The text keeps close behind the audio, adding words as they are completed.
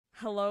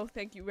Hello,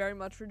 thank you very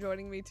much for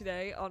joining me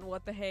today on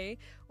What the Hey,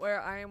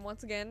 where I am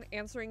once again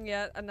answering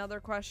yet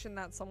another question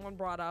that someone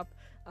brought up.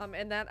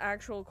 And that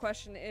actual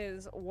question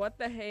is, what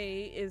the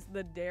hey is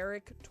the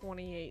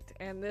TheDaarick28?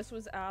 And this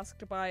was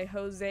asked by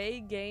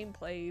Jose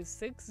Gameplays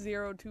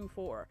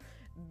 6024.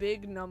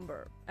 Big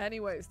number.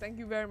 Anyways, thank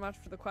you very much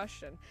for the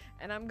question.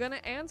 And I'm gonna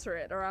answer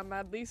it, or I'm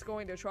at least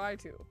going to try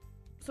to.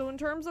 So in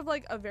terms of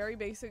like a very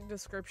basic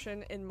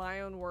description in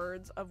my own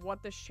words of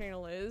what this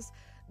channel is,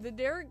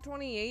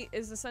 TheDaarick28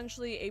 is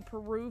essentially a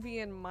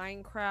Peruvian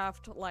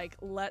Minecraft like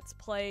let's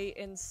play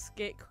and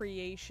skit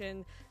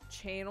creation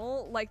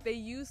channel. Like they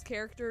use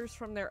characters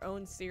from their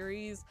own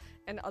series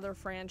and other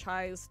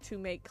franchise to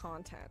make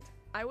content.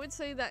 I would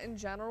say that in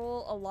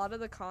general, a lot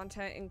of the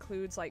content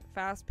includes like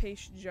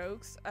fast-paced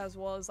jokes as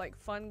well as like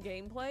fun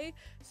gameplay.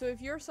 So if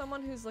you're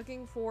someone who's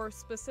looking for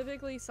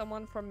specifically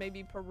someone from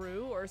maybe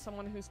Peru or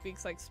someone who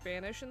speaks like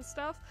Spanish and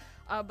stuff,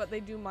 but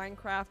they do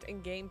Minecraft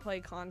and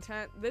gameplay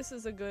content, this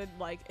is a good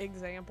like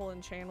example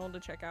and channel to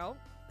check out.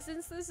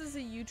 Since this is a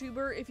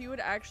YouTuber, if you would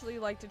actually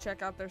like to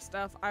check out their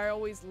stuff, I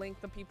always link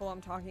the people I'm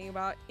talking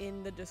about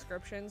in the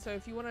description. So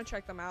if you want to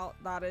check them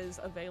out, that is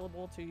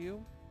available to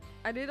you.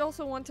 I did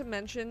also want to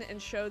mention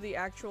and show the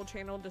actual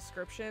channel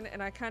description,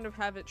 and I kind of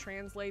have it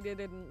translated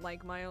in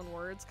like my own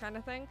words kind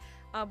of thing,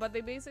 but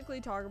they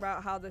basically talk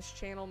about how this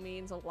channel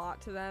means a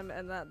lot to them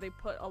and that they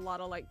put a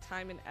lot of like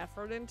time and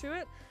effort into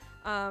it.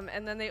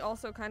 And then they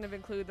also kind of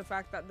include the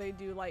fact that they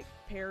do like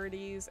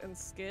parodies and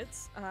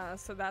skits,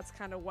 so that's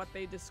kind of what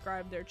they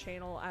describe their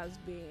channel as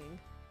being.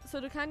 So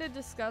to kind of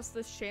discuss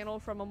this channel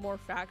from a more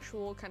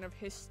factual, kind of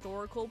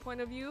historical point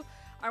of view,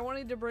 I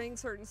wanted to bring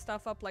certain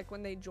stuff up like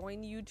when they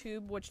joined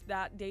YouTube, which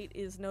that date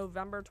is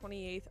November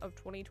 28th of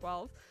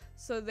 2012.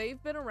 So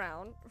they've been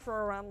around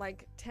for around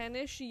like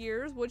 10-ish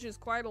years, which is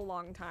quite a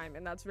long time,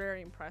 and that's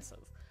very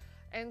impressive.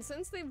 And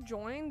since they've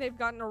joined, they've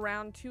gotten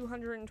around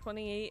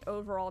 228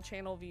 overall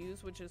channel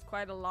views, which is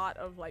quite a lot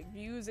of like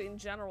views in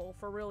general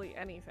for really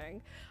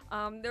anything.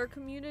 Their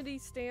community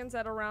stands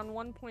at around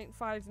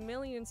 1.5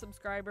 million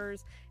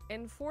subscribers,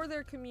 and for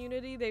their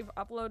community, they've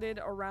uploaded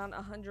around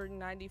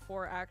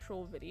 194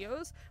 actual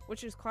videos,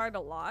 which is quite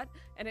a lot,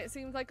 and it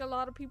seems like a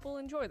lot of people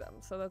enjoy them,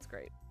 so that's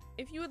great.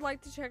 If you would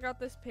like to check out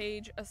this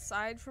page,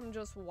 aside from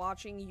just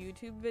watching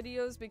YouTube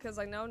videos, because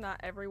I know not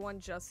everyone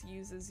just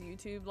uses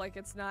YouTube, like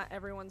it's not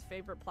everyone's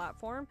favorite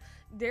platform,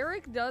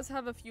 Daarick does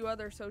have a few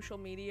other social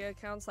media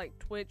accounts like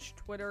Twitch,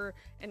 Twitter,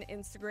 and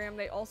Instagram.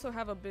 They also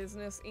have a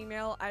business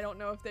email. I don't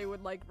know if they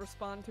would like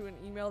respond to an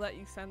email that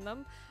you send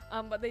them,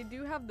 but they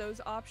do have those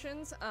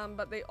options,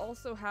 but they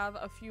also have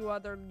a few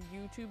other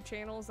YouTube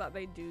channels that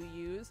they do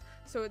use,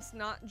 so it's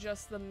not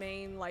just the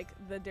main like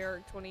the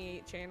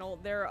TheDaarick28 channel.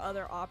 There are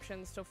other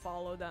options to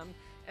follow them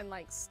and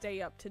like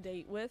stay up to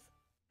date with.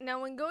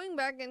 Now, when going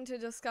back into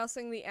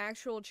discussing the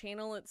actual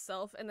channel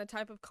itself and the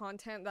type of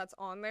content that's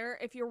on there,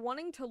 if you're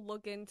wanting to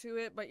look into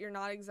it but you're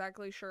not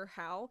exactly sure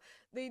how,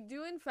 they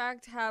do in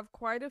fact have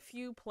quite a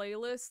few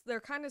playlists. They're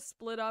kind of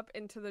split up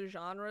into the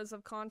genres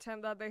of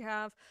content that they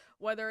have,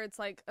 whether it's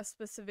like a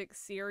specific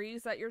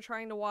series that you're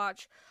trying to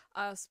watch,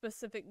 a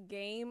specific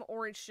game,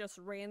 or it's just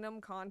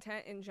random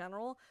content in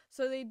general.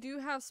 So they do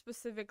have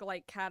specific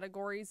like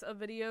categories of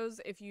videos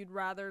if you'd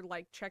rather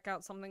like check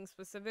out something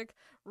specific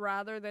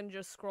rather than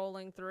just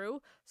scrolling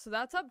through. So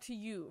that's up to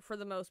you for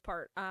the most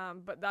part,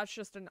 but that's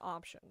just an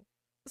option.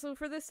 So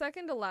for the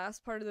second to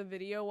last part of the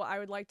video, what I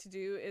would like to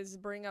do is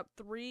bring up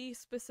 3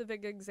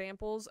 specific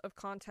examples of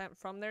content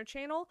from their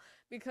channel,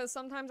 because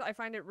sometimes I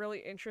find it really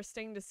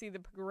interesting to see the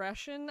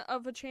progression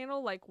of a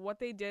channel, like what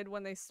they did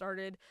when they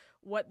started,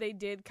 what they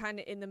did kind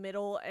of in the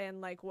middle, and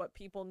like what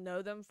people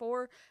know them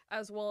for,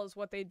 as well as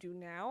what they do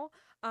now.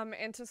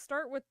 And to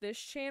start with this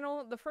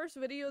channel, the first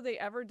video they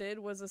ever did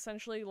was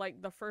essentially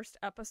like the first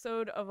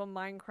episode of a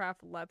Minecraft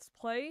Let's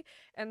Play,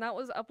 and that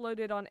was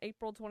uploaded on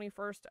April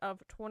 21st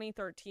of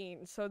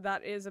 2013, so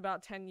that is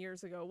about 10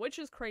 years ago, which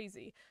is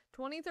crazy.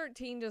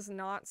 2013 does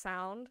not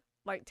sound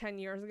like 10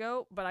 years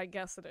ago, but I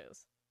guess it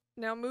is.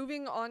 Now,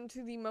 moving on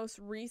to the most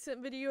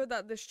recent video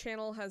that this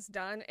channel has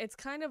done, it's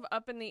kind of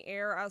up in the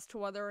air as to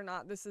whether or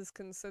not this is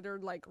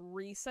considered like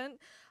recent,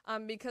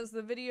 because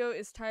the video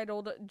is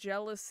titled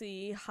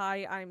Jealousy,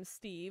 Hi, I'm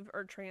Steve,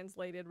 or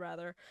translated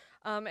rather,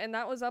 and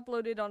that was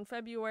uploaded on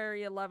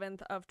February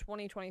 11th of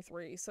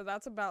 2023, so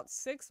that's about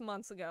 6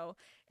 months ago.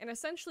 And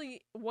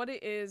essentially what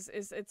it is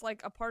it's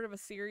like a part of a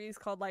series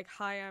called like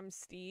Hi, I'm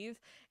Steve,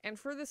 and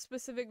for this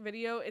specific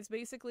video, it's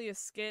basically a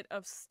skit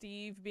of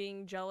Steve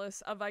being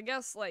jealous of, I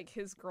guess, like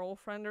his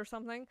girlfriend or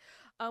something,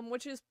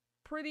 which is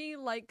pretty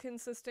like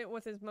consistent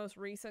with his most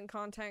recent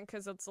content,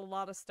 because it's a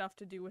lot of stuff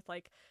to do with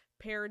like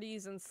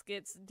parodies and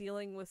skits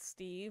dealing with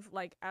Steve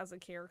like as a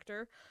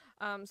character.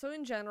 So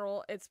in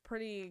general, it's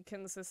pretty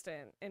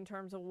consistent in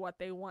terms of what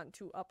they want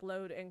to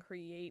upload and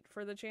create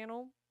for the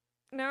channel.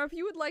 Now, if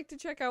you would like to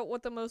check out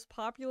what the most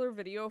popular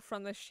video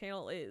from this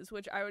channel is,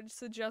 which I would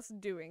suggest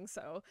doing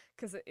so,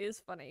 because it is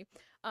funny,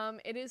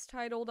 it is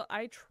titled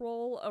I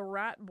Troll a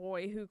Rat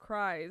Boy Who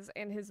Cries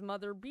and His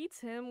Mother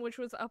Beats Him, which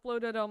was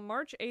uploaded on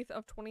March 8th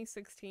of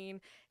 2016,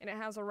 and it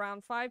has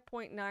around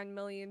 5.9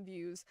 million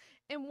views.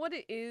 And what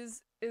it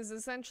is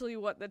essentially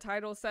what the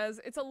title says.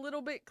 It's a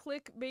little bit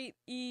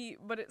clickbait-y,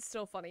 but it's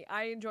still funny.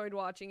 I enjoyed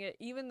watching it,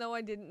 even though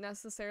I didn't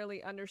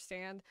necessarily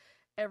understand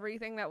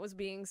everything that was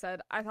being said.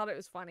 I thought it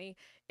was funny.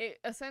 It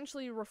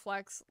essentially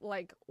reflects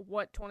like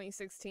what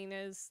 2016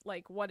 is,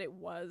 like what it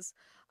was.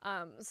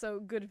 So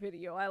good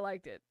video. I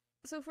liked it.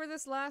 So for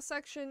this last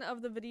section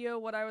of the video,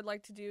 what I would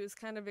like to do is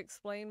kind of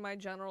explain my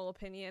general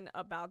opinion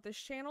about this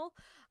channel,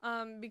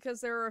 because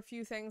there are a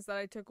few things that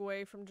I took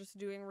away from just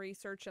doing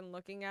research and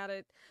looking at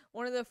it.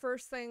 One of the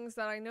first things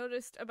that I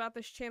noticed about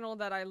this channel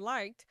that I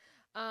liked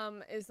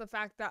is the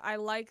fact that I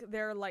like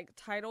their like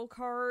title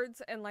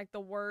cards and like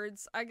the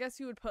words. I guess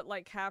you would put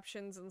like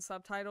captions and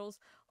subtitles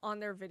on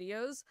their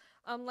videos.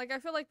 Like I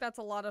feel like that's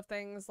a lot of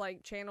things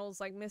like channels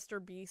like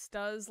Mr. Beast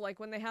does, like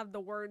when they have the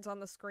words on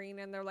the screen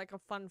and they're like a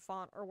fun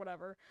font or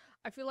whatever.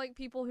 I feel like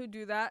people who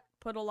do that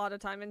put a lot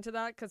of time into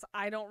that, because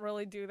I don't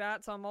really do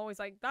that, so I'm always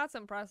like, that's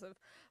impressive.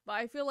 But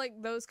I feel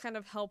like those kind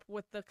of help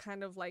with the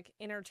kind of like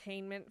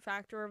entertainment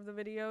factor of the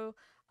video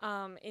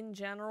in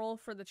general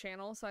for the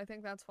channel, so I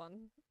think that's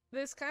fun.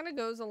 This kind of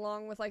goes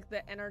along with like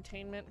the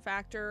entertainment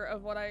factor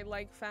of what I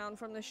like found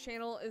from this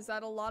channel, is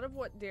that a lot of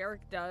what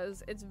Daarick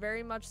does, it's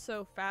very much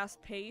so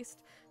fast paced,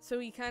 so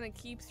he kind of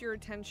keeps your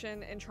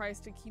attention and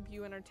tries to keep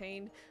you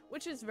entertained,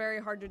 which is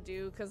very hard to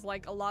do because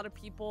like a lot of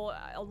people,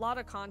 a lot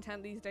of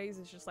content these days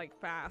is just like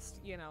fast,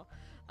 you know.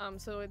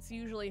 So it's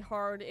usually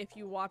hard if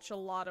you watch a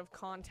lot of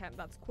content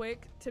that's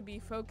quick to be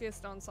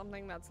focused on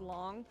something that's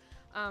long.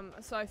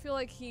 So I feel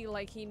like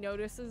he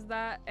notices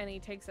that and he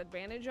takes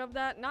advantage of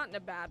that, not in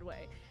a bad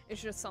way.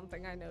 It's just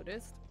something I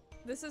noticed.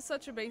 This is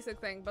such a basic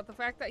thing, but the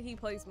fact that he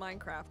plays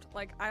Minecraft,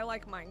 like I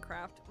like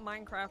Minecraft.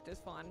 Minecraft is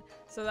fun,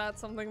 so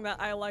that's something that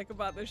I like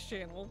about this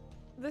channel.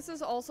 This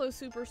is also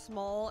super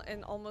small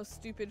and almost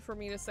stupid for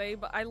me to say,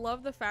 but I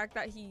love the fact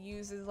that he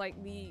uses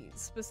like the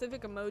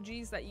specific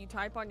emojis that you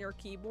type on your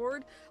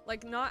keyboard,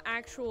 like not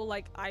actual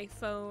like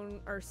iPhone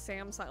or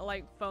Samsung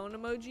like phone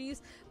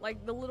emojis,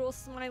 like the little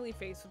smiley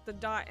face with the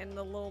dot and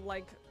the little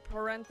like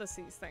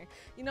parentheses thing.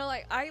 You know,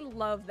 like I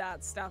love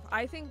that stuff.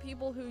 I think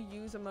people who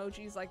use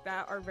emojis like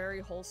that are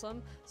very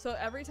wholesome, so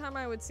every time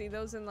I would see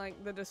those in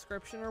like the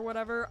description or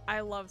whatever,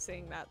 I love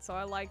seeing that, so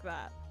I like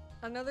that.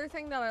 Another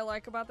thing that I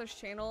like about this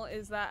channel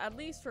is that, at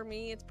least for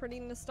me, it's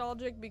pretty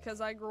nostalgic because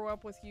I grew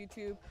up with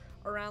YouTube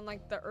around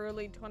like the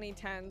early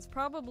 2010s,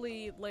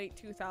 probably late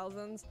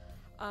 2000s.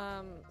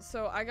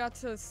 So I got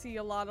to see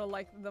a lot of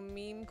like the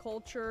meme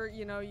culture,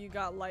 you know, you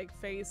got like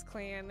FaZe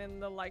Clan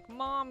and the like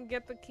mom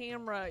get the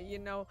camera, you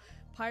know,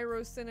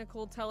 pyro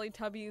cynical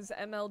Teletubbies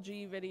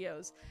MLG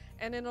videos.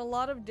 And in a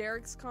lot of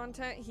Daarick's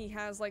content, he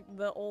has like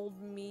the old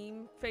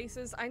meme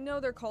faces. I know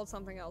they're called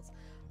something else.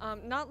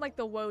 Not like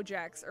the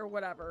Wojaks or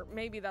whatever,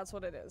 maybe that's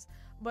what it is.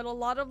 But a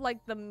lot of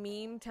like the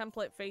meme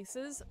template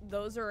faces,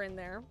 those are in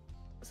there.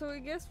 So I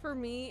guess for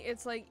me,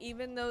 it's like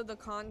even though the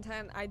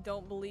content I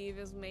don't believe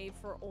is made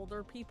for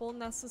older people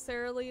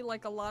necessarily,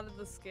 like a lot of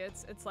the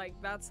skits, it's like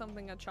that's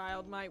something a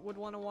child would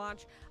want to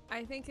watch.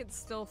 I think it's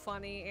still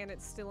funny and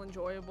it's still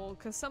enjoyable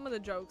because some of the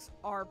jokes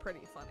are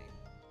pretty funny.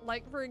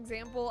 Like, for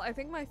example, I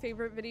think my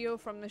favorite video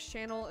from this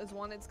channel is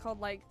one, it's called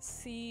like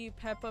See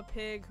Peppa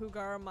Pig Who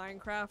Got a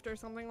Minecraft or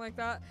something like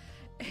that.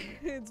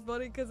 It's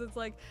funny because it's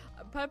like,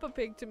 Peppa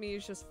Pig to me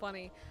is just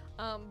funny.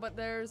 But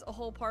there's a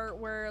whole part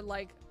where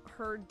like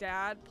her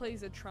dad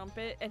plays a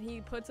trumpet and he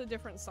puts a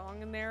different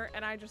song in there,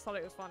 and I just thought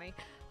it was funny.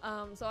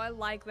 So I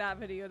like that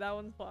video, that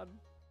one's fun.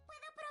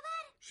 ¿Puedo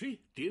probar? Sí,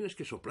 tienes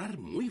que soplar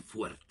muy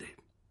fuerte.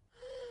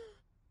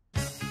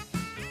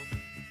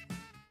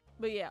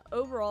 But yeah,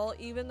 overall,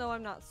 even though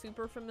I'm not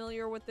super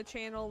familiar with the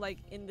channel, like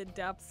in the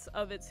depths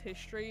of its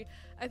history,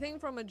 I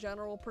think from a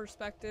general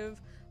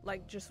perspective,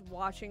 like just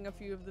watching a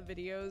few of the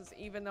videos,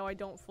 even though I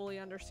don't fully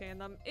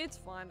understand them, it's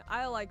fun.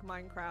 I like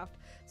Minecraft.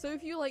 So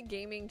if you like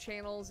gaming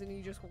channels and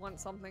you just want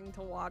something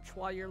to watch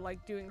while you're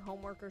like doing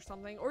homework or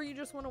something, or you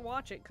just want to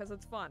watch it because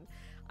it's fun,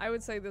 I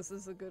would say this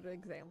is a good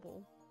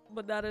example.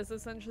 But that is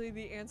essentially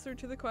the answer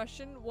to the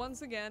question.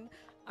 Once again,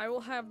 I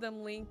will have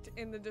them linked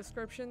in the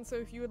description, so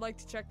if you would like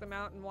to check them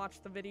out and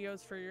watch the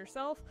videos for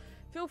yourself,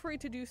 feel free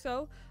to do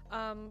so.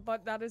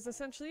 But that is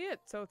essentially it,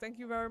 so thank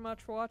you very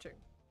much for watching.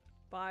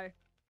 Bye.